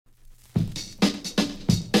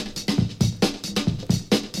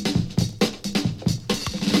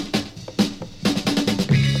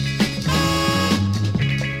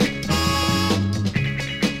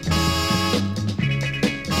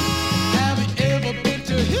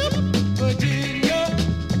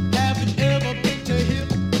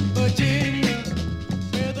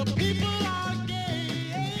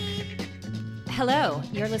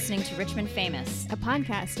listening to Richmond Famous, a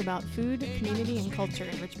podcast about food, community, and culture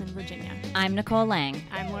in Richmond, Virginia. I'm Nicole Lang.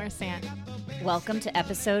 I'm Laura Sant. Welcome to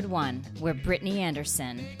episode 1, where Brittany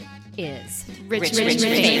Anderson is Richmond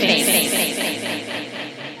Famous.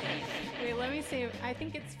 Wait, let me say, I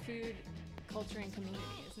think it's food, culture, and community,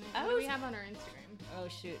 isn't it? What do we have on our Instagram? Oh,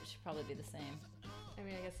 shoot. It should probably be the same. I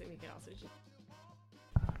mean, I guess that we could also just...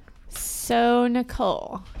 So,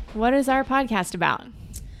 Nicole, what is our podcast about?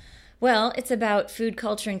 Well, it's about food,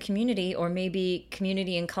 culture, and community, or maybe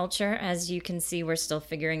community and culture. As you can see, we're still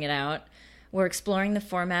figuring it out. We're exploring the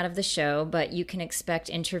format of the show, but you can expect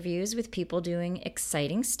interviews with people doing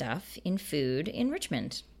exciting stuff in food in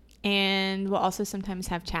Richmond. And we'll also sometimes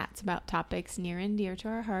have chats about topics near and dear to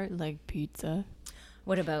our heart, like pizza.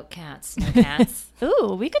 What about cats? No cats?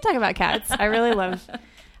 Ooh, we could talk about cats.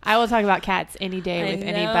 I will talk about cats any day with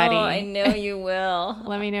anybody. I know you will.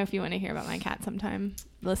 Let me know if you want to hear about my cat sometime,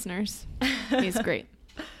 listeners. He's great.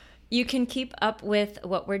 You can keep up with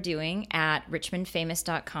what we're doing at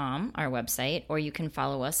richmondfamous.com, our website, or you can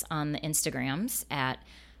follow us on the Instagrams at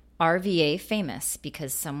RVA Famous,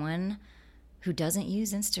 because someone who doesn't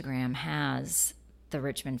use Instagram has the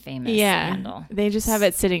Richmond Famous handle. They just have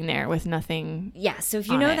it sitting there with nothing. Yeah, so if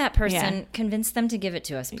you know that person, convince them to give it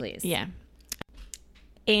to us, please. Yeah.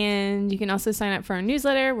 And you can also sign up for our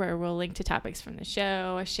newsletter where we'll link to topics from the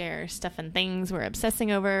show, share stuff and things we're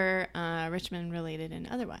obsessing over, Richmond related and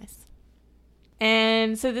otherwise.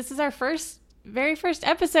 And so this is our very first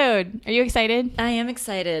episode. Are you excited? I am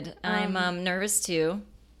excited. I'm nervous too.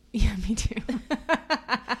 Yeah, me too.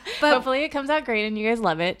 But hopefully it comes out great and you guys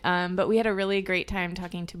love it. But we had a really great time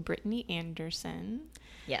talking to Brittany Anderson.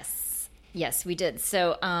 Yes, we did.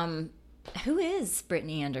 So, who is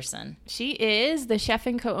Brittany Anderson? She is the chef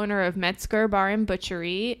and co-owner of Metzger Bar and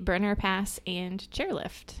Butchery, Brenner Pass, and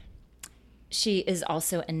Chairlift. She is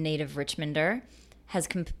also a native Richmonder, has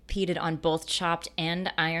competed on both Chopped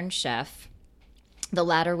and Iron Chef, the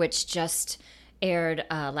latter which just aired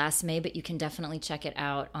last May, but you can definitely check it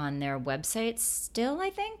out on their website still,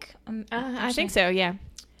 I think. I think so, yeah.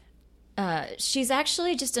 She's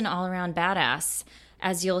actually just an all-around badass.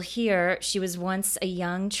 As you'll hear, she was once a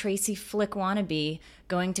young Tracy Flick wannabe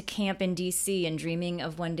going to camp in D.C. and dreaming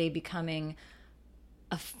of one day becoming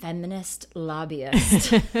a feminist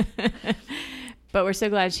lobbyist. But we're so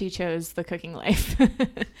glad she chose the cooking life.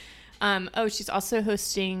 She's also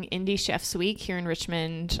hosting Indie Chefs Week here in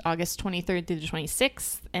Richmond, August 23rd through the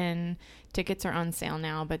 26th. And tickets are on sale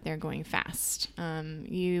now, but they're going fast.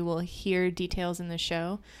 You will hear details in the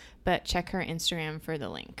show, but check her Instagram for the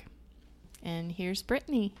link. And here's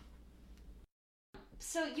Brittany.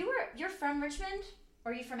 So you're from Richmond,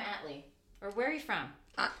 or are you from Atlee? Or where are you from?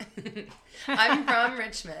 I'm from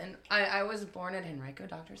Richmond. I was born at Henrico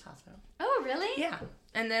Doctors Hospital. Oh, really? Yeah.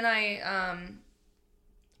 And then I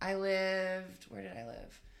lived, where did I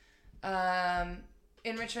live?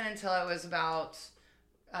 In Richmond until I was about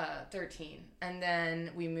 13. And then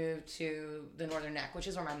we moved to the Northern Neck, which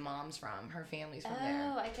is where my mom's from. Her family's from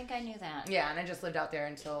there. Oh, I think I knew that. Yeah, and I just lived out there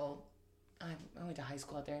until I went to high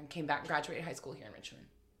school out there and came back and graduated high school here in Richmond.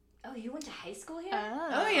 Oh, you went to high school here?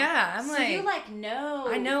 Oh yeah.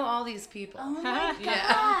 I know all these people. Oh my God.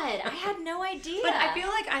 Yeah. I had no idea. But I feel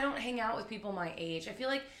like I don't hang out with people my age. I feel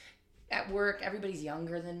like at work, everybody's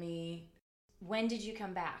younger than me. When did you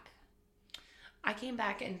come back? I came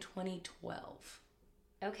back in 2012.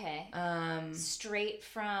 Okay. Straight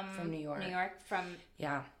from New York.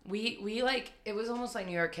 Yeah. We like, it was almost like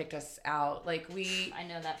New York kicked us out. Like I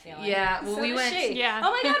know that feeling. Yeah. Well, we went. Yeah.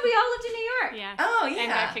 Oh my God, we all lived in New York. Yeah. Oh yeah.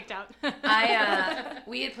 And got kicked out.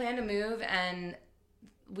 We had planned to move and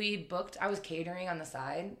I was catering on the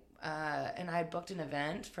side. And I booked an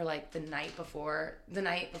event for like the night before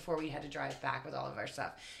we had to drive back with all of our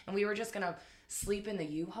stuff. And we were just going to sleep in the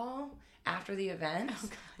U-Haul after the event,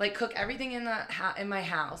 like cook everything in my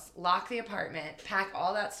house, lock the apartment, pack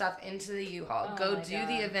all that stuff into the U-Haul, go do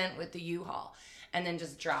the event with the U-Haul, and then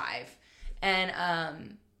just drive.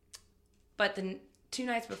 And but the 2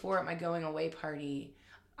 nights before at my going away party,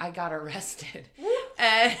 I got arrested.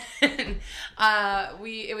 And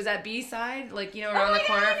it was at B-Side, like, you know, around the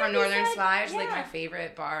corner from Northern Spy, which is like my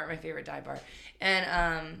favorite bar, my favorite dive bar.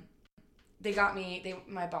 And they got me,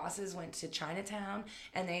 my bosses went to Chinatown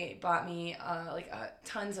and they bought me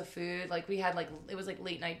tons of food. Like we had it was like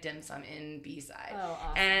late night dim sum in B-Side. Oh,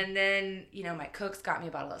 awesome. And then, you know, my cooks got me a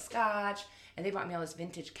bottle of scotch and they bought me all this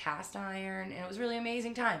vintage cast iron and it was a really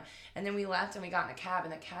amazing time. And then we left and we got in a cab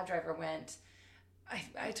and the cab driver went,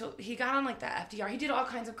 he got on like the FDR. He did all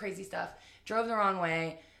kinds of crazy stuff, drove the wrong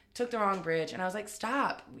way, took the wrong bridge. And I was like,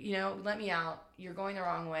 stop, you know, let me out. You're going the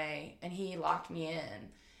wrong way. And he locked me in.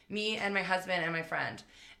 Me and my husband and my friend.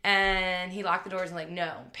 And he locked the doors and like,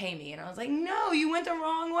 no, pay me. And I was like, no, you went the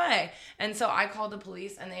wrong way. And so I called the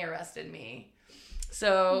police and they arrested me.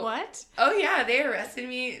 So what? Oh yeah, they arrested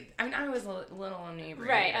me. I mean, I was a little inebriated.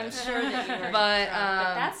 Right, I'm sure that you were but, drunk,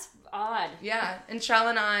 but that's odd. Yeah, and Chell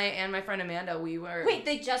and I and my friend Amanda, we were... Wait,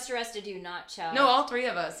 they just arrested you, not Chell? No, all three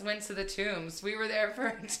of us went to the Tombs. We were there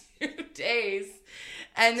for 2 days.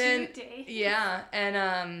 And then... 2 days? Yeah,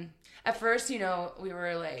 and at first, you know, we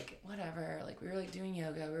were like, whatever, like we were like doing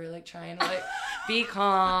yoga. We were like trying to like be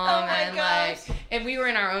calm. Oh my and gosh. like, and we were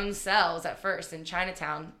in our own cells at first in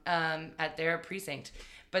Chinatown at their precinct.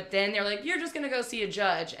 But then they're like, you're just going to go see a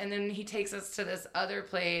judge. And then he takes us to this other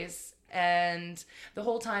place. And the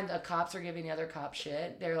whole time the cops are giving the other cops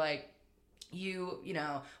shit. They're like, you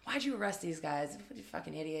know, why'd you arrest these guys? You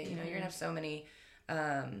fucking idiot. You know, you're going to have so many,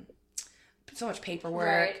 so much paperwork.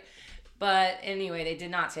 Right. But anyway, they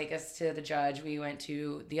did not take us to the judge. We went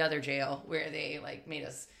to the other jail where they like made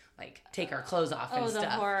us like take our clothes off and stuff. Oh,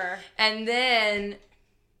 the horror. And then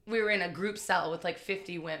we were in a group cell with like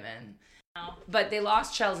 50 women. Wow. But they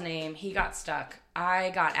lost Chell's name. He got stuck.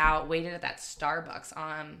 I got out, waited at that Starbucks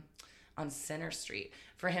on Center Street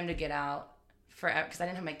for him to get out because I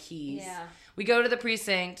didn't have my keys. Yeah. We go to the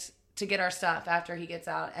precinct to get our stuff after he gets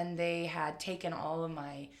out, and they had taken all of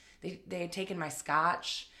my they had taken my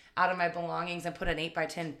scotch out of my belongings and put an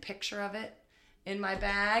 8x10 picture of it in my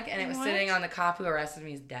bag, and it was sitting on the cop who arrested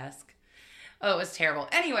me's desk. Oh, it was terrible.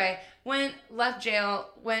 Anyway, left jail,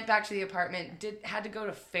 went back to the apartment, had to go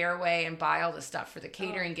to Fairway and buy all the stuff for the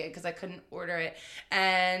catering gig because I couldn't order it.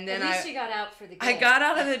 And then At least you got out for the gig. I got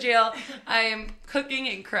out of the jail. I am cooking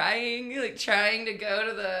and crying, like trying to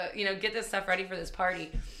go to get this stuff ready for this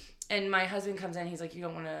party. And my husband comes in. He's like,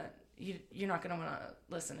 you're not going to want to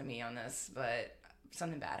listen to me on this, but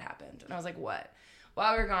something bad happened. And I was like, what?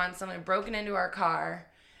 While we were gone, someone broken into our car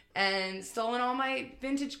and stolen all my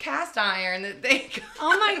vintage cast iron that they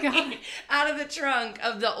got out of the trunk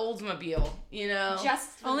of the Oldsmobile, you know?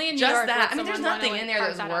 Only in New just York that. I would mean, there's someone nothing wanna, in like, there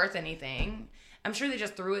that carve was that worth anything. I'm sure they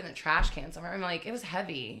just threw it in a trash can somewhere. I'm like, it was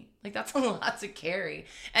heavy. Like, that's a lot to carry.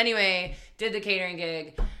 Anyway, did the catering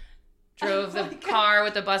gig. Drove the car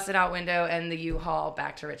with the busted out window and the U-Haul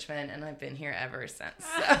back to Richmond, and I've been here ever since.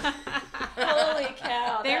 So. Holy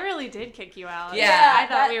cow. They really did kick you out. Yeah. I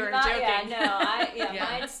thought we were joking.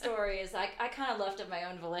 Yeah, my story is I kind of left of my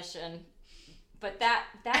own volition. But that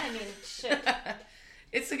I mean, shit.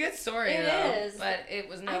 It's a good story, It though. is. But it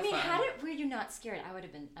was no fun. were you not scared? I would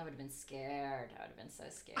have been scared. I would have been so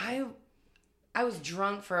scared. I was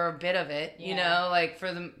drunk for a bit of it, you know, like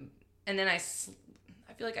and then I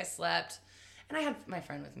feel like I slept, and I had my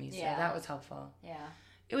friend with me, so that was helpful. Yeah.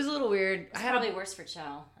 It was a little weird. It's probably worse for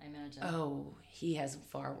Chell, I imagine. Oh, he has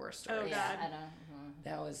far worse stories. Oh, God. Yeah, I know.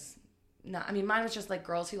 That was not. I mean, mine was just like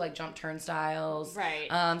girls who like jump turnstiles,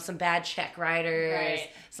 Right. Some bad check riders,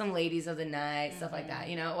 Right. some ladies of the night, stuff like that.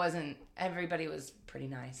 You know, it wasn't. Everybody was pretty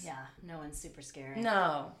nice. Yeah, no one's super scary.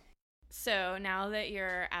 No. So now that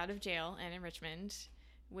you're out of jail and in Richmond,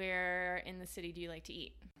 where in the city do you like to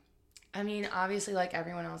eat? I mean, obviously, like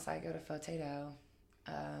everyone else, I go to Potato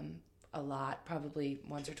a lot, probably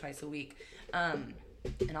once or twice a week. And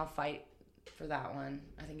I'll fight for that one.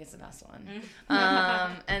 I think it's the best one.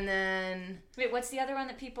 And then... Wait, what's the other one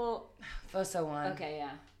that people... Foso one. Okay,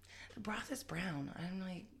 yeah. The broth is brown. I'm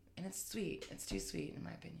like... And it's sweet. It's too sweet, in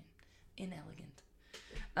my opinion. Inelegant.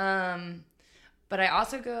 But I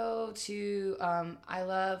also go to... I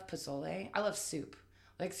love pozole. I love soup.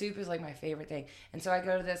 Like, soup is, like, my favorite thing. And so I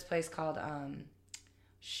go to this place called,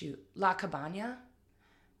 La Cabana.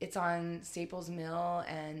 It's on Staples Mill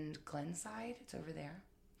and Glenside. It's over there.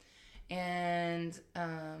 And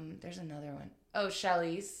there's another one. Oh,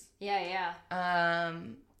 Shelley's. Yeah.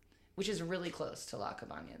 Which is really close to La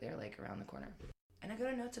Cabana. They're, like, around the corner. And I go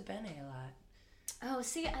to Nota Bene a lot. Oh,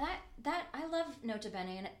 see, that I love Nota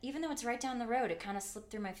Bene, and even though it's right down the road, it kind of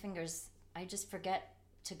slipped through my fingers. I just forget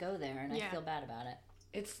to go there, and I feel bad about it.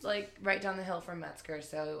 It's like right down the hill from Metzger,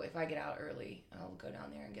 so if I get out early, I'll go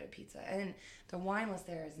down there and get a pizza. And the wine list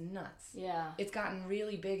there is nuts. Yeah. It's gotten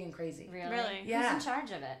really big and crazy. Really? Yeah. Who's in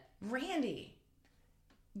charge of it? Randy.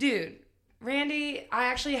 Dude, Randy, I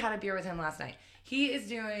actually had a beer with him last night. He is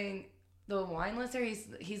doing the wine list there.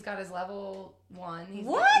 He's got his level 1.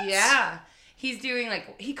 What? Yeah. He's doing,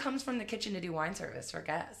 like, he comes from the kitchen to do wine service for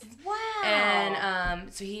guests. Wow.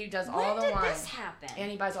 And so he does all the wine. When did this happen?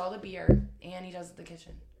 And he buys all the beer, and he does the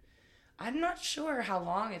kitchen. I'm not sure how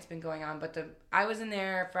long it's been going on, but I was in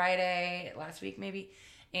there Friday, last week maybe,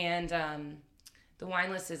 and the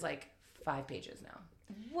wine list is, like, 5 pages now.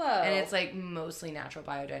 Whoa. And it's, like, mostly natural,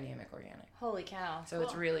 biodynamic, organic. Holy cow. So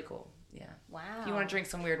it's really cool. Yeah. Wow. If you want to drink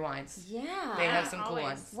some weird wines. Yeah. They have some cool Always.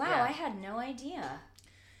 ones. Wow, Yeah. I had no idea.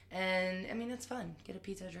 And, I mean, it's fun. Get a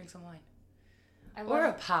pizza, drink some wine. I Or a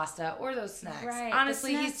love, pasta, or those snacks. Right,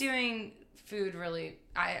 Honestly, the he's snacks. doing food really,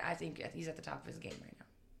 I think he's at the top of his game right now.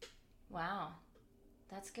 wow.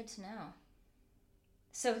 That's good to know.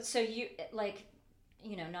 So you, like,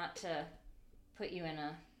 you know, not to put you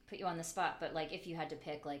on the spot, but like if you had to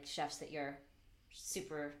pick like chefs that you're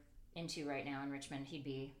super into right now in Richmond, he'd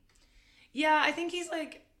be. Yeah, I think he's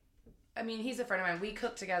like, I mean, he's a friend of mine. We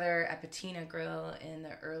cooked together at Patina Grill in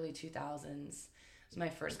the early 2000s. It was my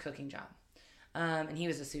first cooking job. And he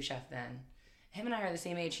was a sous chef then. Him and I are the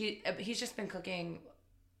same age. He's just been cooking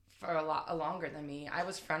for a lot longer than me. I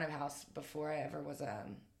was front of house before I ever was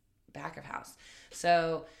back of house.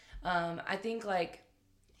 So I think like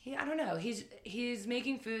I don't know. He's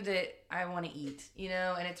making food that I want to eat, you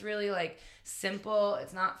know, and it's really like simple.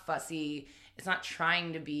 It's not fussy. It's not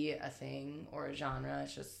trying to be a thing or a genre.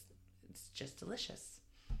 It's just delicious.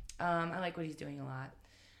 I like what he's doing a lot.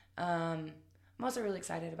 I'm also really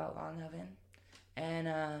excited about Long Oven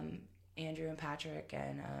and Andrew and Patrick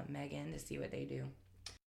and Megan to see what they do.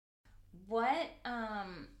 What,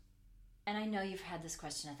 and I know you've had this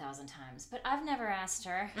question 1,000 times, but I've never asked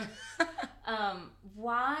her.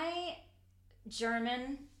 Why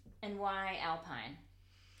German and why Alpine?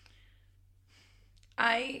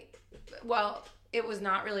 It was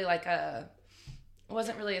not really like it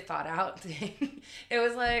wasn't really a thought out thing. It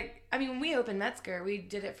was like, I mean, when we opened Metzger, we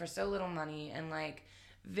did it for so little money and like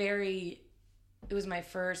it was my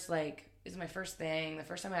first thing. The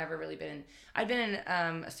first time I ever really I'd been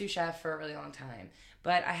a sous chef for a really long time,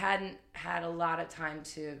 but I hadn't had a lot of time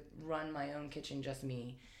to run my own kitchen, just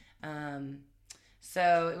me.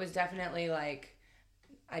 So it was definitely like,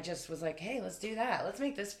 I just was like, hey, let's do that. Let's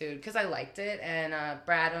make this food because I liked it. And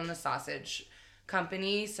Brad owned the sausage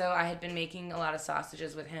company, so I had been making a lot of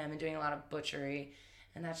sausages with him and doing a lot of butchery.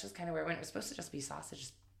 And that's just kind of where it went. It was supposed to just be sausage,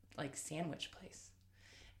 like sandwich place.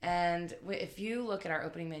 And if you look at our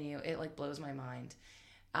opening menu, it like blows my mind.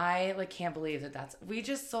 I like can't believe we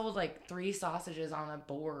just sold like 3 sausages on a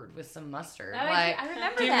board with some mustard. Oh, like, I remember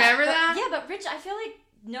that. Do you remember that? Yeah, but Rich, I feel like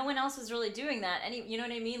no one else was really doing that. You know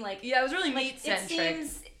what I mean? Like, yeah, it was really like, meat centric.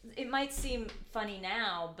 It might seem funny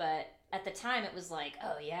now, but at the time it was like,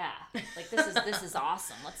 oh yeah, like this is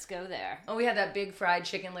awesome. Let's go there. Oh, we had that big fried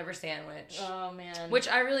chicken liver sandwich. Oh man, which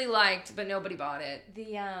I really liked, but nobody bought it.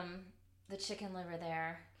 The chicken liver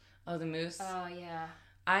there. Oh, the mousse. Oh yeah.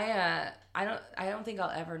 I don't think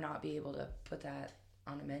I'll ever not be able to put that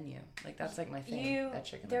on a menu. Like that's like my thing. That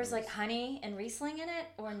chicken. There's like honey and Riesling in it,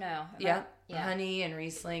 or no? Yeah. Honey and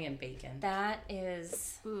Riesling and bacon. That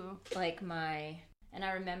is like my. And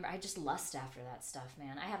I remember, I just lust after that stuff,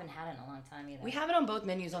 man. I haven't had it in a long time either. We have it on both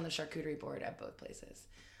menus on the charcuterie board at both places.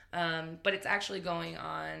 But it's actually going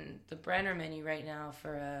on the Brenner menu right now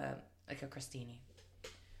for a crostini.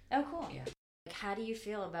 Oh, cool. Yeah. Like, how do you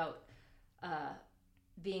feel about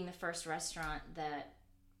being the first restaurant that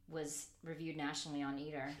was reviewed nationally on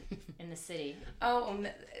Eater in the city? Oh,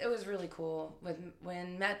 it was really cool.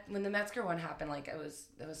 When the Metzger one happened, like it was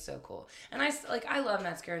so cool. And I love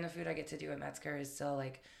Metzger, and the food I get to do at Metzger is still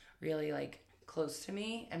like really like close to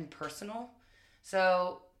me and personal.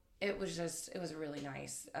 So it was really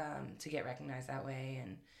nice to get recognized that way,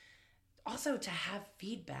 and also to have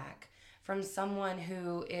feedback from someone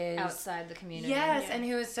who is outside the community. Yes, yeah. And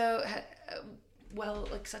who is so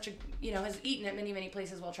like such a, has eaten at many, many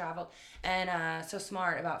places, well traveled, and so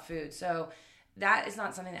smart about food. So that is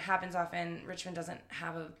not something that happens often. Richmond doesn't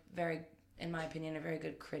have in my opinion, a very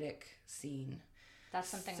good critic scene. That's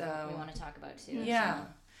something we want to talk about too. Yeah.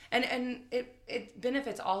 And it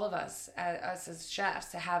benefits all of us as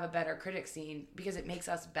chefs to have a better critic scene because it makes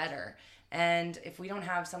us better. And if we don't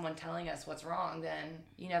have someone telling us what's wrong, then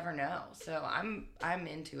you never know. So I'm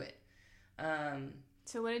into it.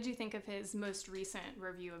 So what did you think of his most recent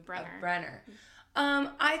review of Brenner?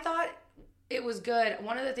 I thought it was good.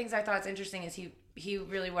 One of the things I thought is interesting is he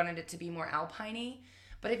really wanted it to be more Alpine-y.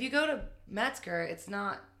 But if you go to Metzger, it's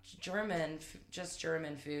not just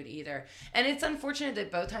German food either. And it's unfortunate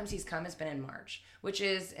that both times he's come has been in March, which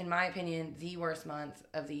is, in my opinion, the worst month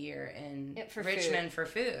of the year in Richmond for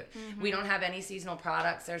food. Mm-hmm. We don't have any seasonal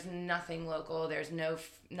products. There's nothing local. There's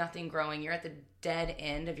nothing growing. You're at the dead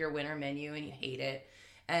end of your winter menu and you hate it.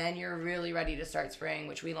 And you're really ready to start spring,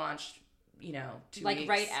 which we launched 2 weeks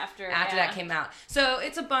right after that came out. So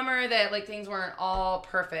it's a bummer that like things weren't all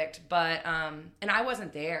perfect, but and I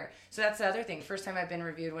wasn't there. So that's the other thing. First time I've been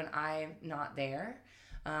reviewed when I'm not there.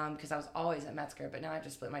 because I was always at Metzger, but now I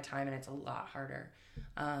just split my time and it's a lot harder.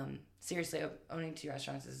 Seriously, owning 2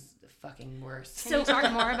 restaurants is the fucking worst. Can you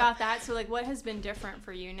talk more about that? So, like, what has been different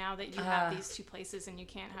for you now that you have these 2 places and you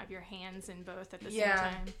can't have your hands in both at the same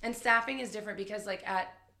time? And staffing is different because, like, at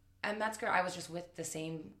Metzger, I was just with the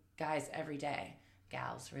same guys every day.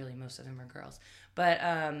 Gals, really, most of them are girls. But,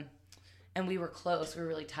 and we were close, we were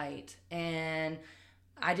really tight. And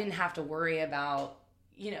I didn't have to worry about,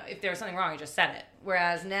 if there was something wrong, I just said it.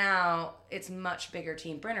 Whereas now, it's much bigger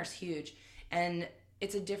team. Brenner's huge. And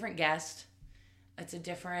it's a different guest. It's a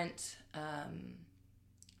different,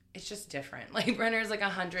 it's just different. Like, Brenner's like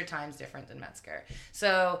 100 times different than Metzger.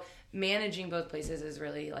 So managing both places is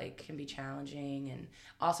really, like, can be challenging. And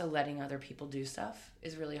also letting other people do stuff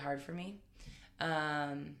is really hard for me.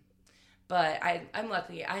 But I'm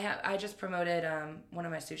lucky. I just promoted one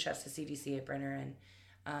of my sous chefs to CDC at Brenner,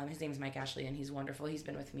 and his name is Mike Ashley, and he's wonderful. He's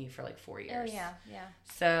been with me for like 4 years. Oh, yeah.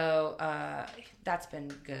 So that's been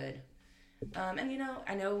good. And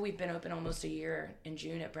I know we've been open almost a year in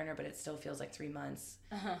June at Brenner, but it still feels like 3 months.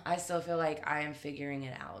 I still feel like I am figuring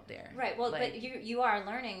it out there. Right. Well, but you are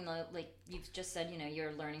learning, like you've just said,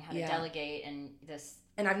 you're learning how to delegate and this.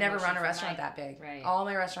 And I've never run a restaurant that big. Right. All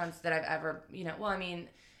my restaurants that I've ever,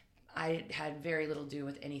 I had very little to do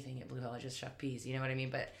with anything at Blue Hill. I just shoved peas, you know what I mean?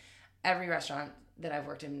 But every restaurant that I've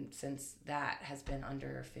worked in since that has been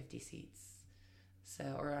under 50 seats.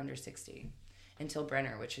 Or under 60. Until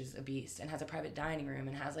Brenner, which is a beast, and has a private dining room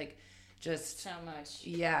and has like just so much.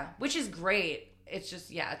 Yeah, which is great. It's just,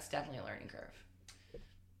 it's definitely a learning curve.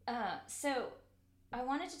 So I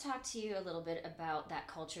wanted to talk to you a little bit about that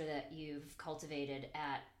culture that you've cultivated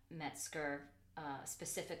at Metzger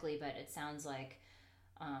specifically, but it sounds like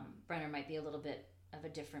Brenner might be a little bit of a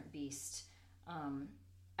different beast.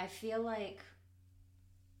 I feel like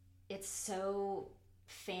it's so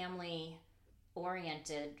family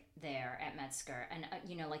oriented there at Metzger, and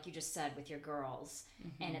like you just said with your girls,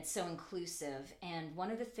 and it's so inclusive. And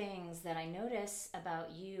one of the things that I notice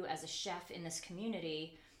about you as a chef in this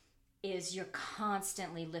community is you're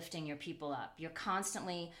constantly lifting your people up. You're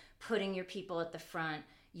constantly putting your people at the front.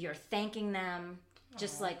 You're thanking them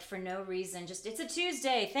just like for no reason. Just, it's a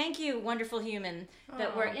Tuesday. Thank you, wonderful human.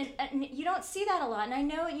 That we're in. And you don't see that a lot. And I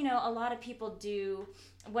know, a lot of people do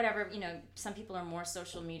whatever, some people are more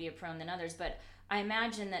social media prone than others, but I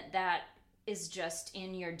imagine that is just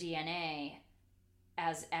in your DNA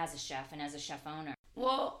as a chef and as a chef owner.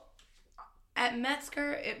 Well, at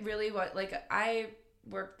Metzger, it really was, like, I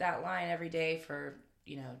worked that line every day for,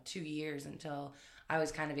 2 years until I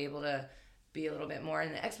was kind of able to be a little bit more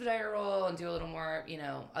in the expediter role and do a little more,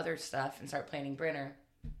 other stuff and start planning Brenner.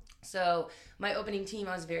 So my opening team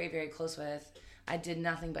I was very, very close with. I did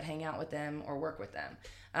nothing but hang out with them or work with them.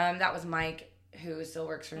 That was Mike, who still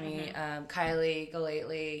works for me, Kylie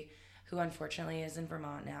Galately, who unfortunately is in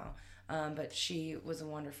Vermont now, but she was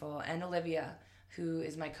wonderful, and Olivia, who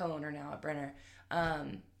is my co-owner now at Brenner.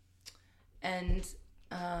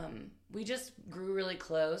 We just grew really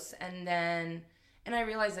close, and I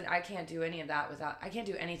realized that I can't do any of that I can't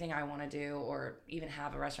do anything I want to do or even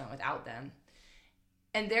have a restaurant without them.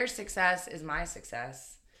 And their success is my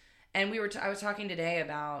success. And I was talking today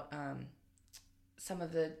about some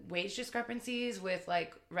of the wage discrepancies with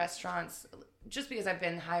like restaurants, just because I've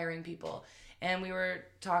been hiring people. And we were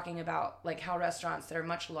talking about like how restaurants that are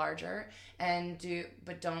much larger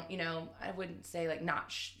but don't, I wouldn't say like not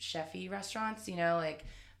chefy restaurants, like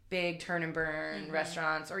big turn and burn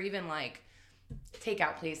restaurants, or even like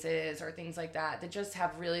takeout places or things like that just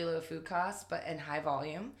have really low food costs and high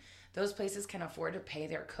volume. Those places can afford to pay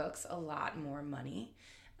their cooks a lot more money.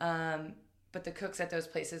 But the cooks at those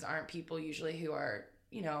places aren't people usually who are,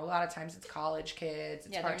 a lot of times it's college kids,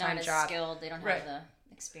 it's part-time they're not job. as skilled, they don't have the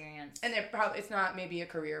experience. And it's not maybe a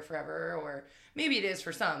career forever, or maybe it is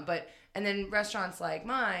for some, and then restaurants like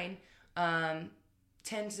mine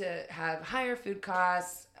tend to have higher food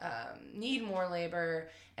costs, need more labor,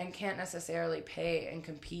 and can't necessarily pay and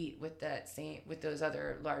compete with those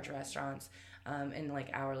other large restaurants in like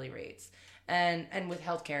hourly rates and with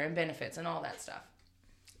healthcare and benefits and all that stuff.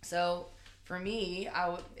 So for me,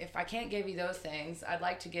 if I can't give you those things, I'd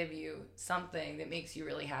like to give you something that makes you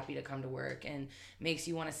really happy to come to work and makes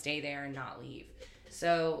you want to stay there and not leave.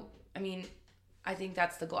 So, I think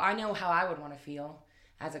that's the goal. I know how I would want to feel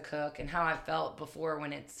as a cook and how I felt before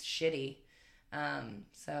when it's shitty.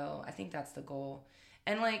 So I think that's the goal.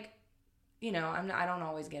 And I don't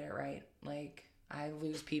always get it right. Like, I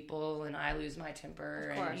lose people and I lose my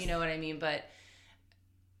temper, and you know what I mean? But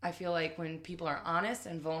I feel like when people are honest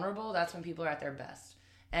and vulnerable, that's when people are at their best.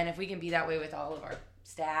 And if we can be that way with all of our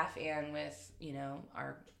staff and with,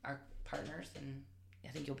 our partners, and I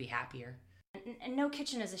think you'll be happier. And no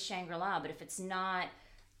kitchen is a Shangri-La, but if it's not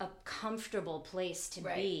a comfortable place to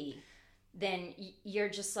be, then you're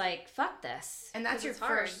just like, fuck this. And that's your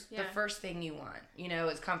the first thing you want,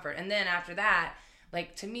 is comfort. And then after that,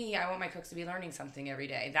 like, to me, I want my cooks to be learning something every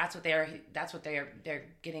day. That's what they're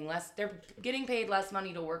getting they're getting paid less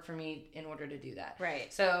money to work for me in order to do that.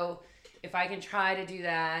 Right. So if I can try to do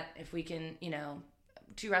that, if we can,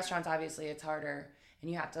 2 restaurants, obviously it's harder, and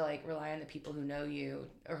you have to like rely on the people who know you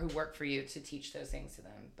or who work for you to teach those things to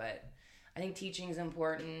them. But I think teaching is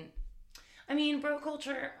important. I mean, bro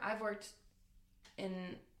culture, I've worked in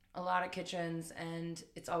a lot of kitchens and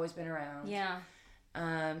it's always been around. Yeah.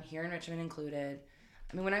 Here in Richmond included.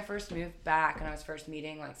 I mean, when I first moved back and I was first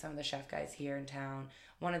meeting like some of the chef guys here in town,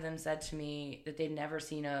 one of them said to me that they'd never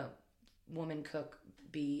seen a woman cook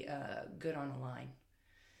be good on a line.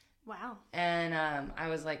 Wow. And I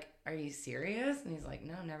was like, are you serious? And he's like,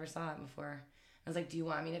 no, never saw it before. I was like, do you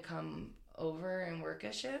want me to come over and work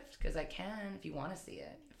a shift? Because I can if you want to see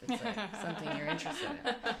it, if it's like something you're interested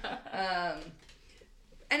in.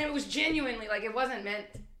 And it was genuinely, like, it wasn't meant,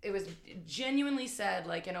 it was genuinely said,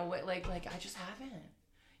 like, in a way, like I just haven't.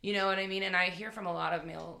 You know what I mean? And I hear from a lot of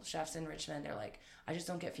male chefs in Richmond, they're like, I just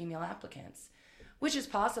don't get female applicants. Which is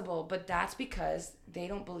possible, but that's because they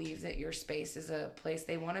don't believe that your space is a place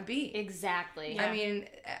they want to be. Exactly. Yeah. I mean,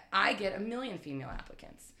 I get 1 million female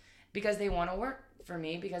applicants because they want to work for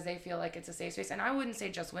me, because they feel like it's a safe space. And I wouldn't say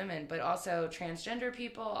just women, but also transgender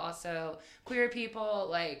people, also queer people,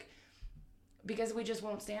 like, because we just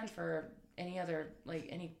won't stand for any other, like,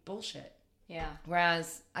 any bullshit. Yeah.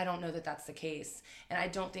 Whereas I don't know that that's the case. And I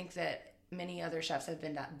don't think that many other chefs have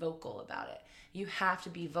been that vocal about it. You have to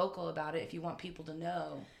be vocal about it if you want people to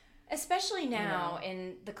know. Especially now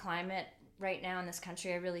in the climate right now in this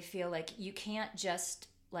country, I really feel like you can't just,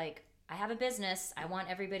 like, I have a business, I want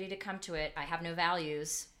everybody to come to it, I have no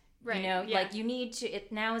values. Right. Like, you need to,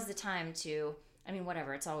 now is the time to, I mean,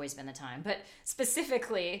 whatever, it's always been the time, but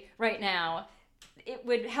specifically right now, it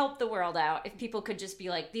would help the world out if people could just be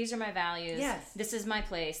like, these are my values, this is my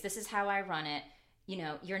place, this is how I run it.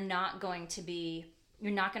 You're not going to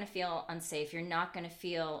feel unsafe. You're not going to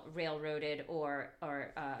feel railroaded or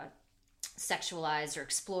sexualized or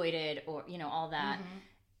exploited or, all that. Mm-hmm.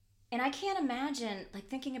 And I can't imagine, like,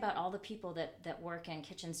 thinking about all the people that work in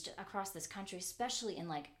kitchens across this country, especially in,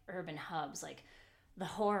 like, urban hubs, like the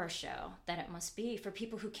horror show that it must be for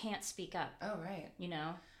people who can't speak up. Oh, right.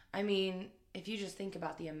 I mean, if you just think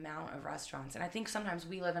about the amount of restaurants, and I think sometimes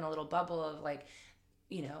we live in a little bubble of, like,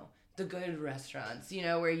 the good restaurants,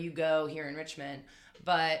 where you go here in Richmond.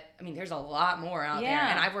 But, I mean, there's a lot more out there.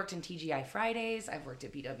 And I've worked in TGI Fridays. I've worked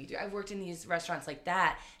at BW3. I've worked in these restaurants like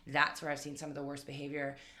that. That's where I've seen some of the worst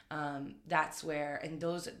behavior. That's where, and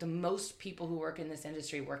the most people who work in this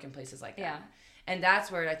industry work in places like that. Yeah. And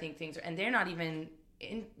that's where I think things are, and they're not even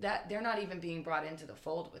being brought into the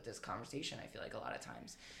fold with this conversation, I feel like, a lot of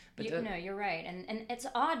times. But you're right. And it's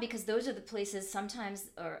odd because those are the places sometimes,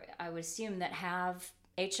 or I would assume, that have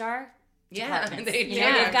HR departments.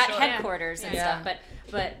 They've got headquarters and stuff.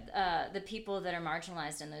 But the people that are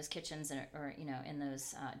marginalized in those kitchens or in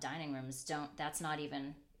those dining rooms that's not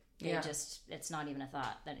even. It's not even a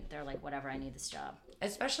thought. That they're like, whatever, I need this job.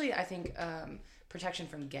 Especially, I think, protection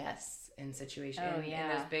from guests in situations in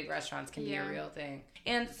those big restaurants can be a real thing.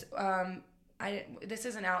 And this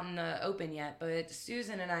isn't out in the open yet, but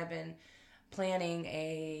Susan and I have been planning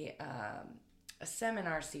a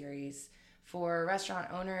seminar series for restaurant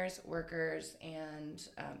owners, workers, and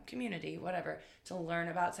community, whatever, to learn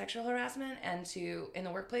about sexual harassment and in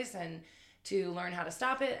the workplace, and to learn how to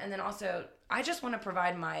stop it. And then also, I just want to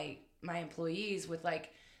provide my employees with,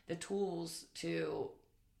 like, the tools to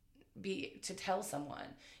tell someone.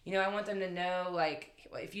 I want them to know, like,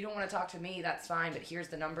 if you don't want to talk to me, that's fine, but here's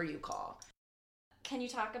the number you call. Can you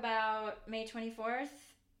talk about May 24th?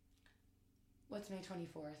 What's May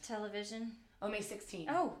 24th? Television. Oh, May 16th.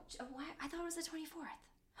 Oh, what? I thought it was the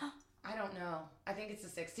 24th. I don't know. I think it's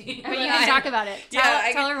the 16th. But you can talk about it. Tell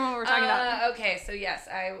everyone what we're talking about. Okay, so yes,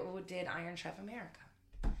 I did Iron Chef America.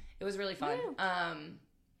 It was really fun. Woo.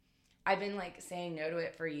 I've been, like, saying no to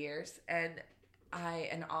it for years, and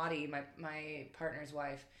Audie, my partner's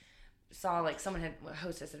wife, saw, like,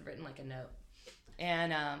 hostess had written, like, a note,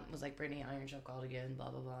 and was like, Brittany, Iron Chef called again, blah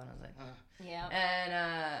blah blah, and I was like, yeah,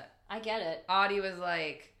 and I get it. Audie was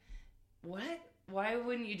like, what? Why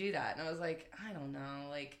wouldn't you do that? And I was like, I don't know,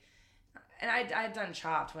 like. And I'd done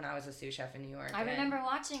Chopped when I was a sous chef in New York. I remember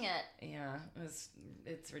watching it. Yeah,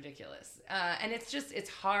 it's ridiculous. And it's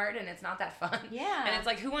hard and it's not that fun. Yeah. And it's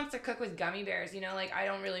like, who wants to cook with gummy bears? Like, I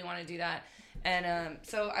don't really want to do that. And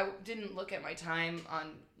so I didn't look at my time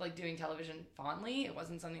on like doing television fondly. It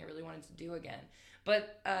wasn't something I really wanted to do again.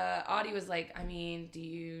 But Audie was like, I mean, do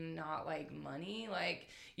you not like money? Like,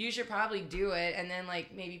 you should probably do it. And then,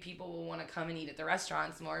 like, maybe people will want to come and eat at the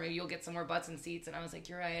restaurants more. Maybe you'll get some more butts and seats. And I was like,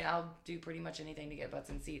 you're right. I'll do pretty much anything to get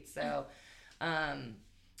butts and seats. So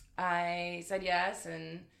I said yes.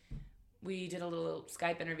 And we did a little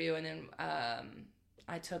Skype interview. And then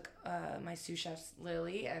I took my sous chefs,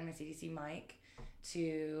 Lily, and my CDC, Mike,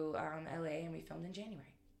 to LA. And we filmed in January.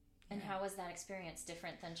 And how was that experience?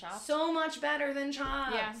 Different than Chopped? So much better than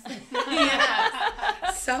Chopped. Yeah.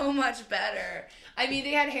 Yeah. So much better. I mean,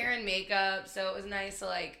 they had hair and makeup, so it was nice to,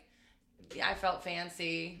 like, I felt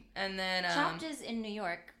fancy. And then Chopped is in New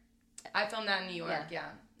York. I filmed that in New York, yeah.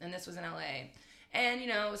 And this was in LA. And, you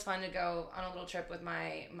know, it was fun to go on a little trip with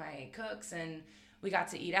my cooks, and we got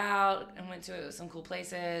to eat out and went to some cool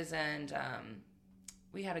places, and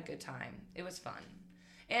we had a good time. It was fun.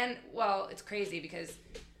 And, well, it's crazy because...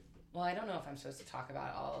 Well, I don't know if I'm supposed to talk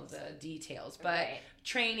about all of the details, but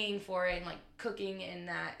training for it and like cooking in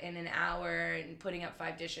an hour and putting up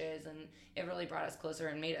 5 dishes, and it really brought us closer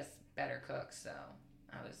and made us better cooks. So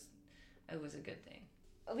it was a good thing.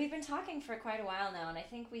 We've been talking for quite a while now, and I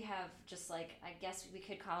think we have just like, I guess we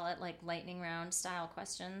could call it like lightning round style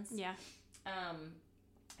questions. Yeah. I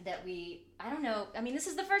don't know. I mean, this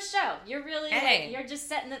is the first show. You're really, you're just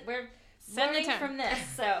we're learning from this.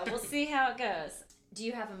 So we'll see how it goes. Do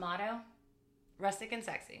you have a motto? Rustic and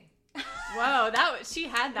sexy. Whoa, she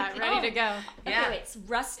had that ready to go. Okay, wait, it's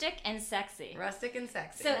rustic and sexy. Rustic and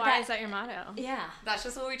sexy. So why is that your motto? Yeah. That's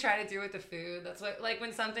just what we try to do with the food. That's what, like,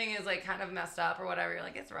 when something is like kind of messed up or whatever, you're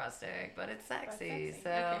like, it's rustic, but it's sexy. So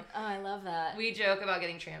okay. Oh, I love that. We joke about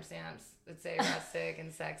getting tramp stamps that say rustic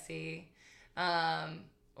and sexy.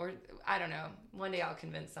 Or I don't know. One day I'll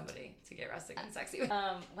convince somebody to get rustic and sexy.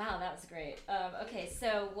 Wow, that was great. Okay,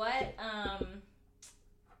 so what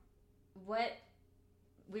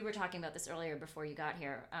we were talking about this earlier before you got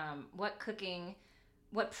here. What food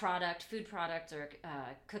product or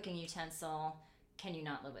cooking utensil can you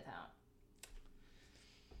not live without?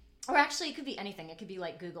 Or actually, it could be anything. It could be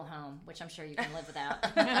like Google Home, which I'm sure you can live without.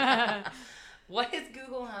 What is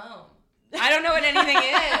Google Home? I don't know what anything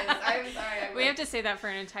is. I'm sorry. We have to say that for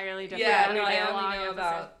an entirely different. Yeah, no, I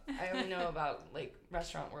only know about like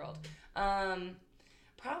restaurant world.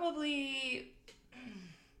 Probably.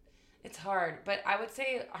 It's hard, but I would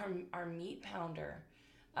say our meat pounder.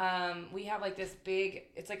 We have like this big.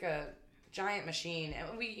 It's like a giant machine,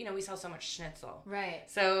 and we sell so much schnitzel. Right.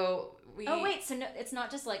 So we. Oh wait, so no, it's not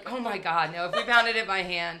just like. Oh my God, no! If we pounded it by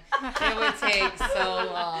hand, it would take so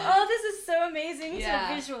long. Oh, this is so amazing to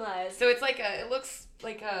visualize. So it's like it looks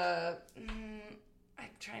like a. I'm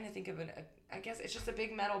trying to think of it. I guess it's just a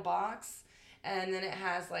big metal box, and then it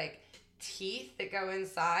has like teeth that go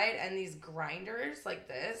inside, and these grinders like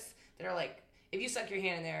this. They're like, if you stuck your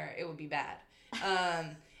hand in there, it would be bad.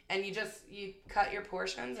 And you cut your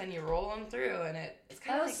portions and you roll them through, and it's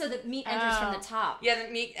kind of like... so the meat enters from the top. Yeah, the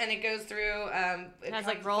meat, and it goes through... it has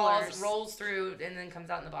like rollers. Rolls through, and then comes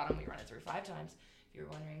out in the bottom. We run it through 5 times, if you were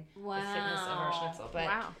wondering. Wow. The fitness of our schnitzel. But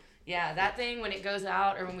yeah, that thing, when it goes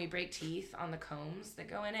out, or when we break teeth on the combs that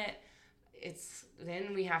go in it,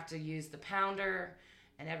 then we have to use the pounder,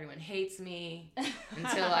 and everyone hates me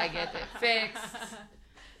until I get it fixed.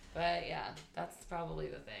 But yeah, that's probably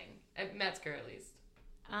the thing. At Metzger, at least.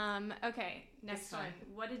 Okay, next one.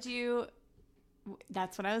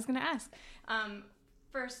 That's what I was going to ask.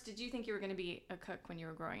 First, did you think you were going to be a cook when you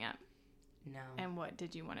were growing up? No. And what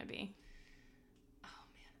did you want to be? Oh,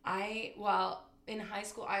 man. In high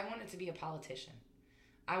school, I wanted to be a politician.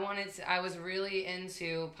 I was really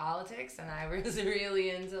into politics, and I was really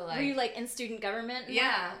into like... Were you like in student government?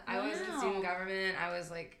 Yeah, I was in student government. I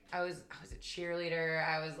was a cheerleader.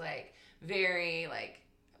 I was like very like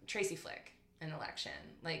Tracy Flick in Election,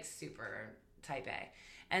 like super type A.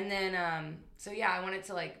 And then, I wanted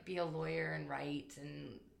to like be a lawyer and write,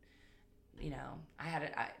 and I had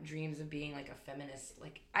dreams of being like a feminist.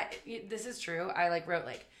 Like this is true. I like wrote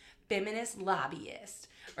like feminist lobbyist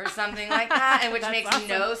or something like that, and which makes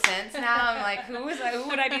no sense now. I'm like, who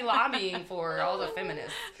would I be lobbying for? All the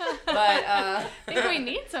feminists. But I think we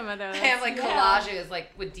need some of those. I have like collages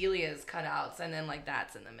like with Delia's cutouts, and then like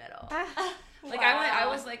that's in the middle. Like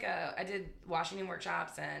I did Washington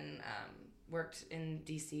workshops and worked in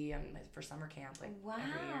DC for summer camp every year.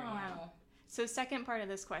 Wow. So second part of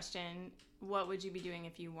this question, what would you be doing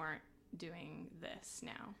if you weren't doing this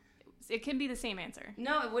now? It can be the same answer.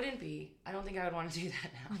 No, it wouldn't be. I don't think I would want to do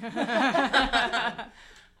that now.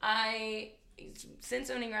 since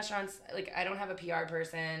owning restaurants, like, I don't have a PR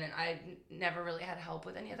person, and I never really had help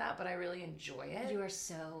with any of that, but I really enjoy it. You are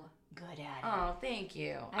so good at it. Oh, thank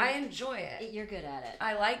you. I enjoy it. You're good at it.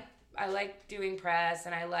 I like doing press,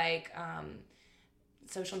 and I like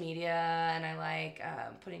social media, and I like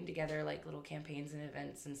putting together like little campaigns and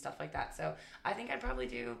events and stuff like that. So I think I'd probably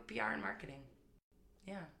do PR and marketing.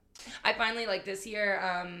 Yeah. I finally, like, this year,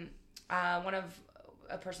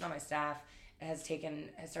 a person on my staff has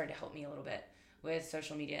started to help me a little bit with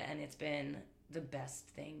social media, and it's been the best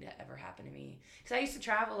thing to ever happen to me. Because I used to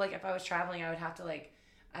travel, like, if I was traveling, I would have to, like,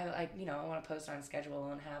 I want to post on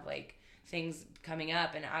schedule and have, like, things coming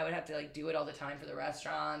up, and I would have to, like, do it all the time for the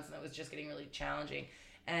restaurants, and it was just getting really challenging.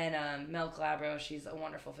 And Mel Calabro, she's a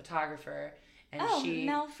wonderful photographer, and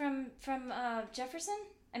Mel from Jefferson?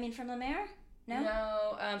 I mean, from Lemaire?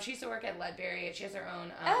 No, she used to work at Ledbury, and she has her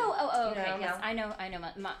own. Okay. Yes, I know.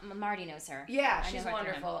 Marty knows her. Yeah, she's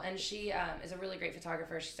wonderful, and she is a really great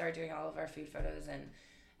photographer. She started doing all of our food photos and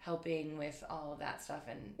helping with all of that stuff,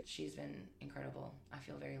 and she's been incredible. I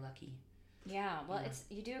feel very lucky. Yeah, well,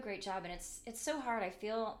 you do a great job, and it's so hard. I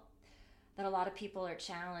feel that a lot of people are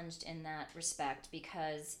challenged in that respect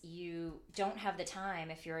because you don't have the time,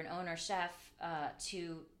 if you're an owner chef,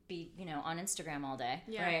 to be, on Instagram all day.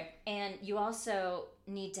 Yeah. Right. And you also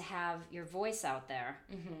need to have your voice out there,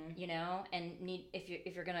 and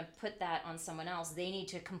if you're going to put that on someone else, they need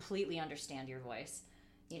to completely understand your voice,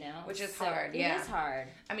 Which is hard. It is hard.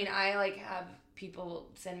 I mean, I, like, have people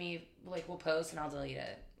send me, like, we'll post and I'll delete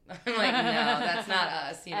it. I'm like, no, that's not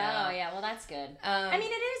us, Oh, yeah, well, that's good. I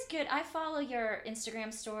mean, it is good. I follow your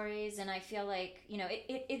Instagram stories, and I feel like,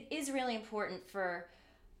 it is really important for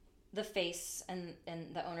the face and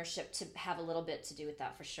the ownership to have a little bit to do with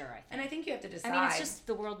that, for sure, I think. And I think you have to decide. I mean, it's just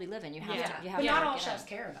the world we live in. You have to. But not all chefs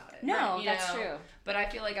care about it. No, right? that's true. But I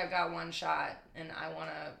feel like I've got one shot, and I want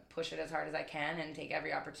to push it as hard as I can and take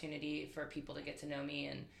every opportunity for people to get to know me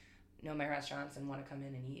and know my restaurants and want to come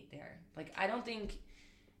in and eat there. Like, I don't think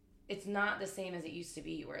it's not the same as it used to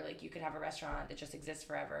be, where, like, you could have a restaurant that just exists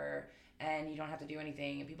forever and you don't have to do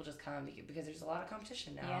anything and people just come because there's a lot of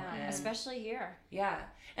competition now. Yeah, and, especially here. Yeah.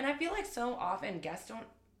 And I feel like so often guests don't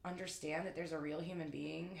understand that there's a real human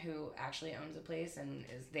being who actually owns a place and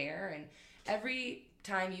is there. And every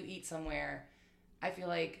time you eat somewhere, I feel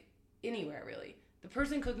like, anywhere really, the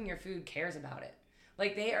person cooking your food cares about it.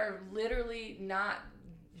 Like, they are literally not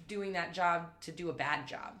doing that job to do a bad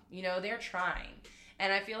job. They're trying.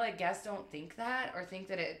 And I feel like guests don't think that, or think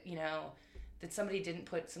that that somebody didn't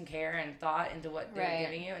put some care and thought into what they're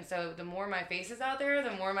giving you. And so the more my face is out there,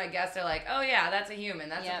 the more my guests are like, oh yeah, that's a human.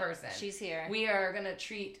 That's a person. She's here. We are going to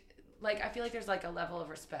treat, like, I feel like there's, like, a level of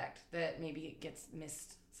respect that maybe gets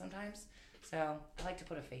missed sometimes. So I like to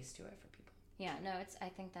put a face to it for people. Yeah, no, I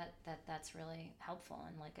think that's really helpful.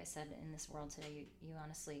 And like I said, in this world today, you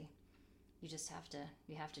honestly, you just have to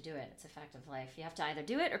do it. It's a fact of life. You have to either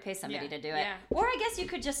do it or pay somebody to do it. Yeah. Or I guess you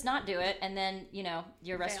could just not do it, and then,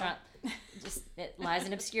 your restaurant it lies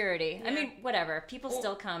in obscurity. Yeah. I mean, whatever. People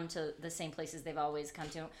still come to the same places they've always come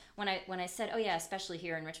to. When I said, oh yeah, especially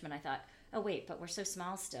here in Richmond, I thought, oh wait, but we're so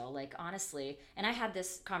small still. Like, honestly, and I had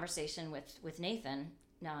this conversation with Nathan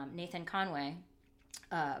Conway,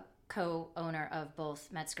 co-owner of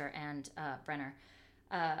both Metzger and Brenner.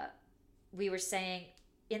 We were saying,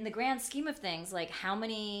 in the grand scheme of things, like, how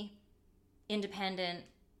many independent,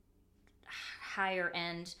 higher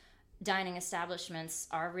end dining establishments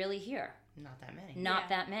are really here? Not that many. Not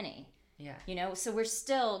that many. Yeah. So we're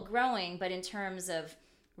still growing, but in terms of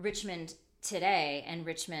Richmond today and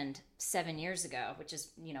Richmond 7 years ago, which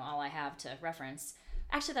is, all I have to reference.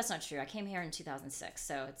 Actually, that's not true. I came here in 2006,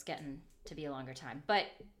 so it's getting to be a longer time. But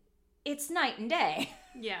it's night and day.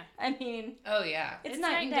 Yeah. I mean... Oh, yeah. It's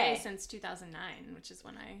night and day since 2009, which is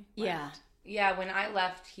when I left. Yeah, when I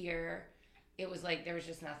left here, it was like there was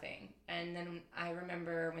just nothing. And then I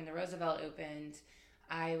remember when the Roosevelt opened,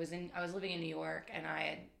 I was living in New York, and I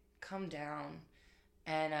had come down,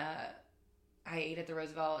 and I ate at the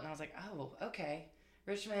Roosevelt, and I was like, oh, okay.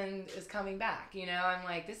 Richmond is coming back, I'm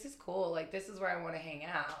like, this is cool. Like, this is where I want to hang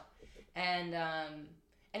out. And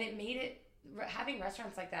it made it... having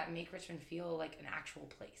restaurants like that make Richmond feel like an actual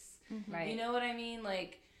place. Mm-hmm. Right. You know what I mean?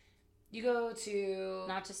 Like, you go to...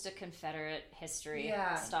 not just a Confederate history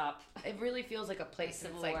stop. It really feels like a place.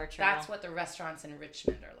 Civil War War that's what the restaurants in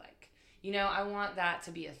Richmond are like. I want that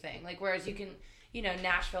to be a thing. Like, whereas you can...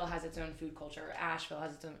 Nashville has its own food culture, or Asheville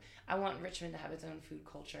has its own... I want Richmond to have its own food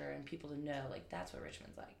culture and people to know, like, that's what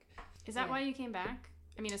Richmond's like. Is that why you came back?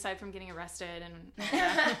 I mean, aside from getting arrested and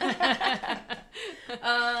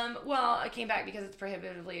Well, I came back because it's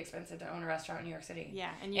prohibitively expensive to own a restaurant in New York City.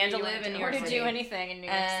 yeah, And to live in New York Or to City. do anything in New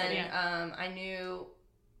York City. And I knew,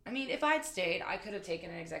 I mean, if I'd stayed, I could have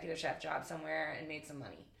taken an executive chef job somewhere and made some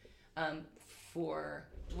money,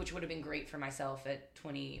 which would have been great for myself at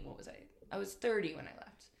 20. What was I? I was 30 when I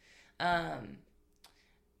left.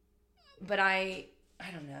 But I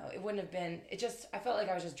don't know. It wouldn't have been. I felt like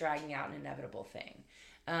I was just dragging out an inevitable thing.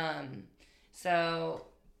 So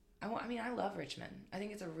I love Richmond. I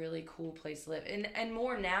think it's a really cool place to live, and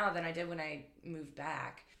more now than I did when I moved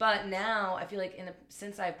back. But now I feel like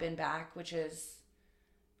since I've been back, which is,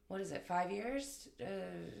 what is it, 5 years,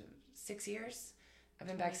 6 years? I've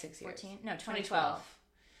been back 6 years. 2012.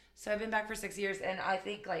 So I've been back for 6 years, and I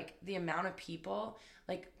think like the amount of people,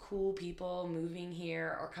 like cool people moving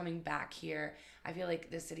here or coming back here, I feel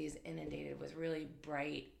like this city is inundated with really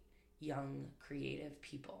bright, young, creative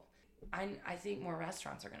people. I think more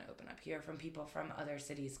restaurants are going to open up here from people from other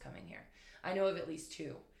cities coming here. I know of at least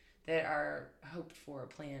 2 that are hoped for,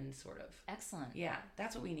 planned, sort of. Excellent. Yeah,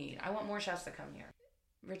 that's what we need. I want more chefs to come here.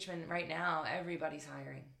 Richmond, right now, everybody's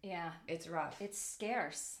hiring. Yeah. It's rough. It's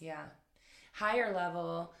scarce. Yeah. Higher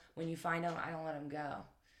level, when you find them, I don't let them go.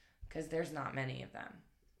 Because there's not many of them.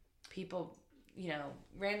 People,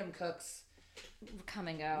 random cooks. Come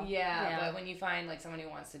and go. Yeah, but when you find like someone who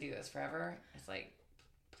wants to do this forever, it's like,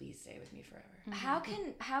 please stay with me forever. How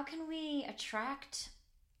can we attract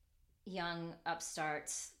young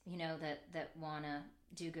upstarts, that want to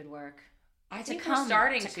do good work? I think we're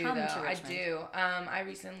starting to though. To I do. I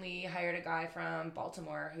recently hired a guy from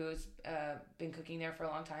Baltimore who's been cooking there for a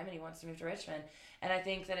long time, and he wants to move to Richmond. And I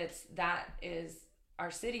think that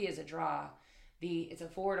our city is a draw. It's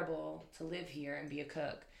affordable to live here and be a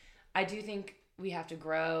cook. I do think we have to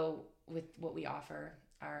grow with what we offer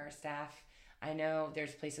our staff. I know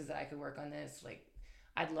there's places that I could work on this. Like,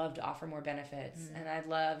 I'd love to offer more benefits, and I'd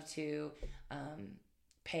love to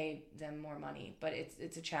pay them more money. But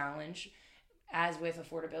it's a challenge. As with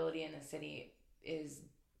affordability in the city, is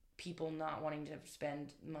people not wanting to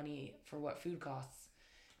spend money for what food costs.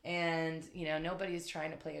 And, nobody's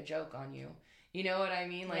trying to play a joke on you. You know what I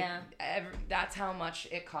mean? Like, that's how much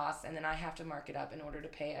it costs. And then I have to mark it up in order to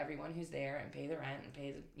pay everyone who's there and pay the rent and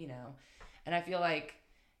pay the, And I feel like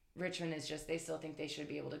Richmond is just, they still think they should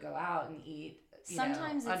be able to go out and eat,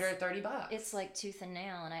 sometimes under $30. It's like tooth and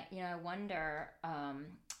nail. And I wonder,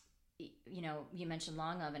 you mentioned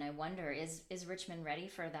Long Oven. I wonder, is Richmond ready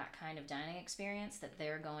for that kind of dining experience that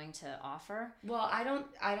they're going to offer? Well, I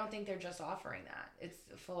don't think they're just offering that. It's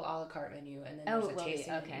a full a la carte menu, and then there's a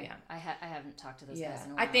tasting menu. Yeah. I haven't talked to those guys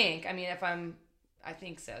in a while. I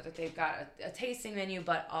think so, that they've got a tasting menu,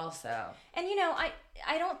 but also, and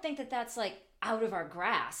I don't think that that's like out of our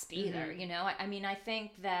grasp either. Mm-hmm. I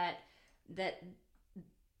think that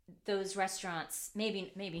those restaurants,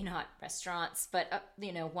 maybe not restaurants, but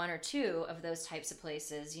one or two of those types of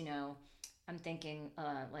places, I'm thinking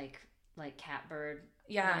like Catbird,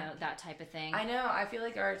 that type of thing. I know. I feel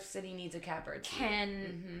like our city needs a Catbird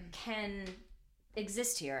can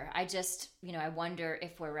exist here. I just, I wonder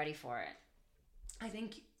if we're ready for it. I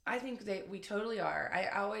think that we totally are.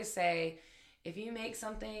 I always say, if you make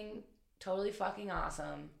something totally fucking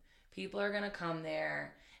awesome, people are gonna come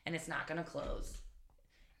there, and it's not gonna close.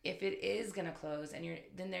 If it is gonna close, and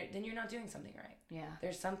then you're not doing something right. Yeah,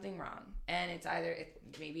 there's something wrong, and it's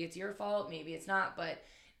maybe it's your fault, maybe it's not. But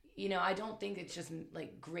I don't think it's just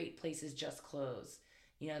like great places just close.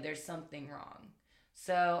 There's something wrong.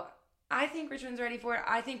 So I think Richmond's ready for it.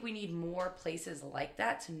 I think we need more places like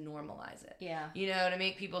that to normalize it. Yeah, to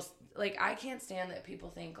make people like. I can't stand that people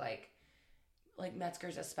think like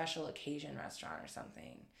Metzger's a special occasion restaurant or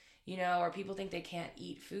something. Or people think they can't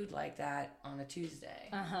eat food like that on a Tuesday.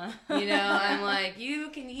 Uh-huh. I'm like, you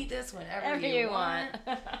can eat this whenever you want.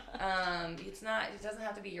 It doesn't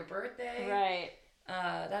have to be your birthday. Right.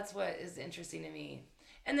 That's what is interesting to me.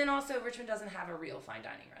 And then also, Richmond doesn't have a real fine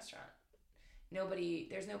dining restaurant.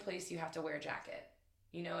 There's no place you have to wear a jacket.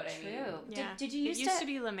 You know what I mean? True. Yeah. Did you It used to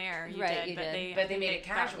be La Mer. You did. But they made it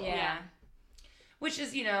casual. Yeah. Which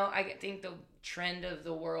is, I think the trend of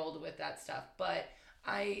the world with that stuff. But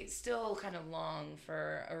I still kind of long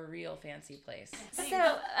for a real fancy place.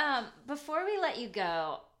 So, before we let you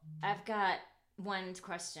go, I've got one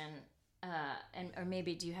question, or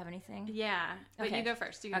maybe do you have anything? Yeah, but okay. You go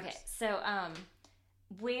first. Okay, so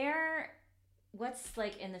what's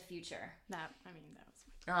like in the future? That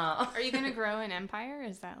was. Are you gonna grow an empire?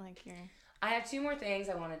 Is that like your? I have 2 more things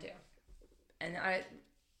I want to do, and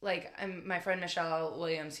I'm my friend Michelle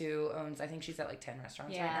Williams, who owns, I think she's at like 10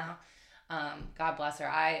 restaurants right now. God bless her.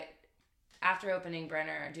 after opening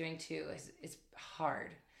Brenner, doing 2 is hard.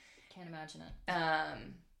 Can't imagine it.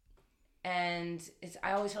 And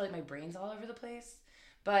I always feel like my brain's all over the place,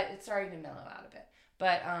 but it's starting to mellow out a bit.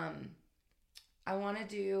 But I want to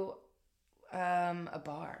do a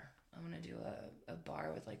bar. I want to do a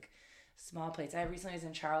bar with like small plates. I recently was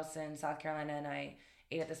in Charleston, South Carolina, and I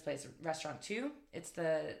ate at this place, Restaurant 2. It's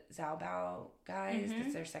the Zaobao guys.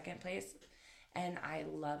 It's their second place. And I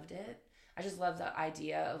loved it. I just love the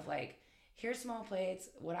idea of like, here's small plates,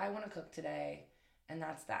 what I want to cook today, and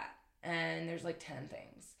that's that. And there's like 10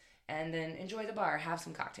 things. And then enjoy the bar, have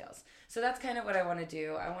some cocktails. So that's kind of what I want to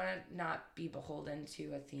do. I want to not be beholden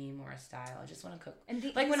to a theme or a style. I just want to cook. And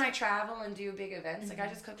like when I travel and do big events, like I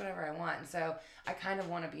just cook whatever I want. So I kind of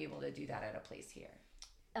want to be able to do that at a place here.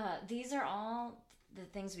 These are all the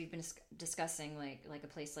things we've been discussing, like a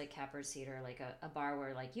place like Capper's Theater, like a bar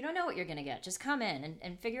where like you don't know what you're gonna get, just come in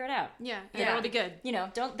and figure it out. Yeah, it'll be good. You know,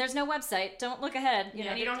 there's no website, don't look ahead. You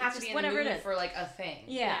know, you don't have to be in the mood for like a thing.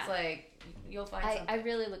 Yeah, it's like you'll find something. I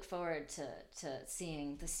really look forward to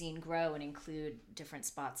seeing the scene grow and include different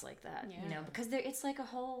spots like that. Yeah. You know, because it's like a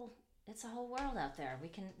whole world out there. We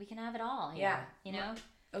can have it all. Here, you know,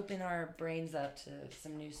 open our brains up to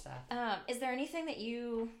some new stuff. Is there anything that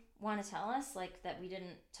you want to tell us, like that we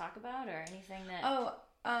didn't talk about, or anything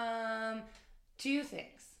that? 2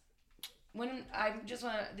 things. When I just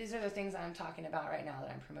want, these are the things I'm talking about right now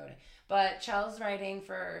that I'm promoting. But Chel's writing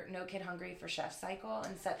for No Kid Hungry for Chef Cycle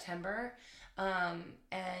in September,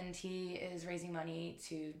 and he is raising money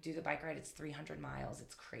to do the bike ride. It's 300 miles.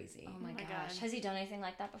 It's crazy. Oh my gosh! Has he done anything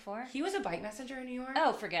like that before? He was a bike messenger in New York.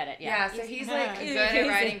 Oh, forget it. Yeah, so he's like good at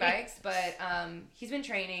riding bikes, but he's been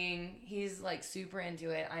training. He's like super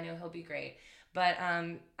into it. I know he'll be great. But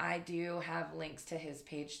I do have links to his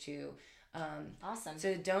page too. Awesome.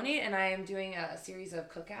 To donate, and I am doing a series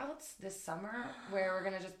of cookouts this summer where we're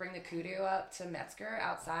gonna just bring the kudu up to Metzger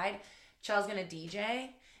outside. Chel's gonna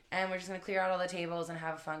DJ, and we're just gonna clear out all the tables and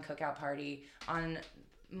have a fun cookout party on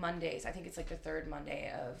Mondays. I think it's like the 3rd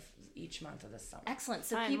Monday of each month of the summer. Excellent.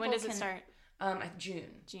 So when does it start?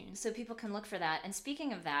 June. So people can look for that. And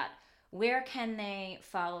speaking of that, where can they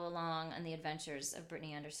follow along on the adventures of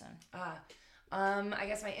Brittany Anderson? I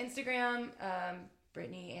guess my Instagram,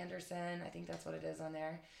 Brittany Anderson. I think that's what it is on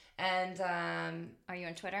there. And are you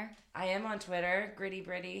on Twitter? I am on Twitter, Gritty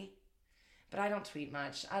Britty, but I don't tweet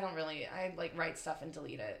much. I like write stuff and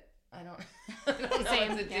delete it. I don't know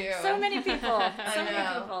what to do. So many people.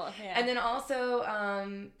 Yeah. And then also,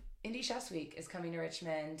 Indie Chefs Week is coming to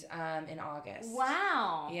Richmond in August.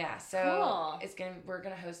 Wow. Yeah, so cool. We're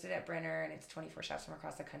gonna host it at Brenner, and it's 24 chefs from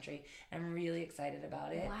across the country. I'm really excited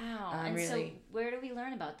about it. Wow. And so where do we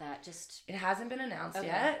learn about that? It hasn't been announced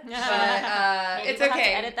yet, but it's okay. Have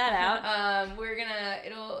to edit that out.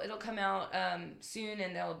 It'll come out soon,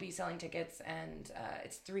 and they'll be selling tickets, and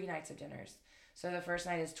it's 3 nights of dinners. So the first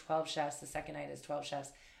night is 12 chefs, the second night is 12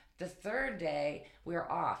 chefs. The 3rd day, we're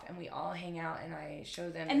off, and we all hang out, and I show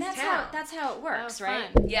them this town. That's how it works,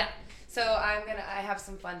 right? Fun. Yeah. So I have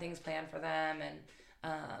some fun things planned for them, and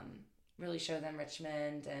really show them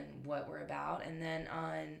Richmond and what we're about. And then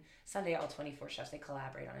on Sunday, all 24 chefs, they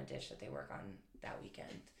collaborate on a dish that they work on that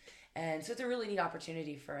weekend. And so it's a really neat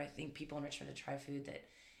opportunity for, I think, people in Richmond to try food that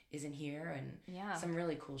isn't here, and some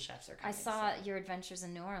really cool chefs are coming. I saw your adventures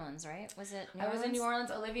in New Orleans, right? Was it New Orleans? I was in New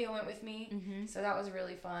Orleans. Olivia went with me, so that was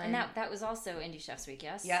really fun. And that was also Indie Chefs Week,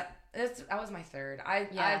 yes? Yep. That was my 3rd.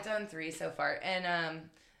 I've done 3 so far, and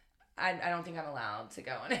I don't think I'm allowed to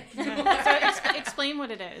go on it anymore. So explain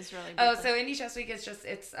what it is, really. Oh, so Indie Chefs Week is just,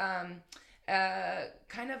 it's kind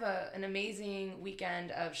of an amazing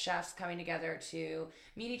weekend of chefs coming together to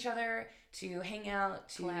meet each other, to hang out,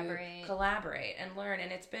 to collaborate and learn.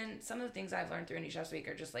 And it's been, some of the things I've learned through Indie Chefs Week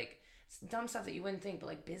are just like dumb stuff that you wouldn't think, but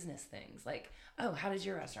like business things. Like, oh, how does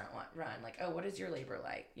your restaurant run? Like, oh, what is your labor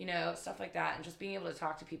like? You know, stuff like that. And just being able to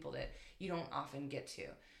talk to people that you don't often get to,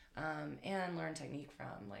 and learn technique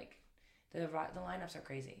from. Like, the lineups are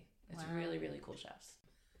crazy. It's really, really cool chefs.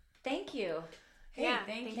 Thank you. Hey,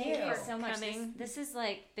 thank you so much. This has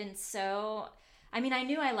like been so. I mean, I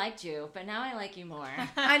knew I liked you, but now I like you more.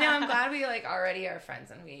 I know. I'm glad we like already are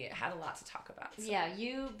friends, and we had a lot to talk about. So. Yeah,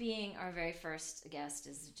 you being our very first guest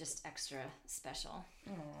is just extra special.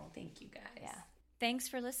 Oh, thank you guys. Yeah. Thanks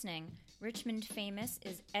for listening. Richmond Famous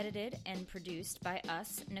is edited and produced by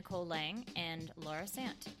us, Nicole Lang and Laura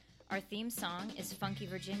Sant. Our theme song is Funky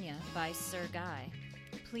Virginia by Sir Guy.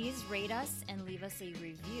 Please rate us and leave us a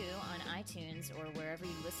review on iTunes or wherever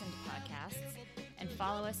you listen to podcasts. And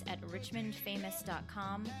follow us at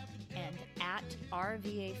richmondfamous.com and at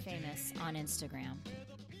RVAFamous on Instagram.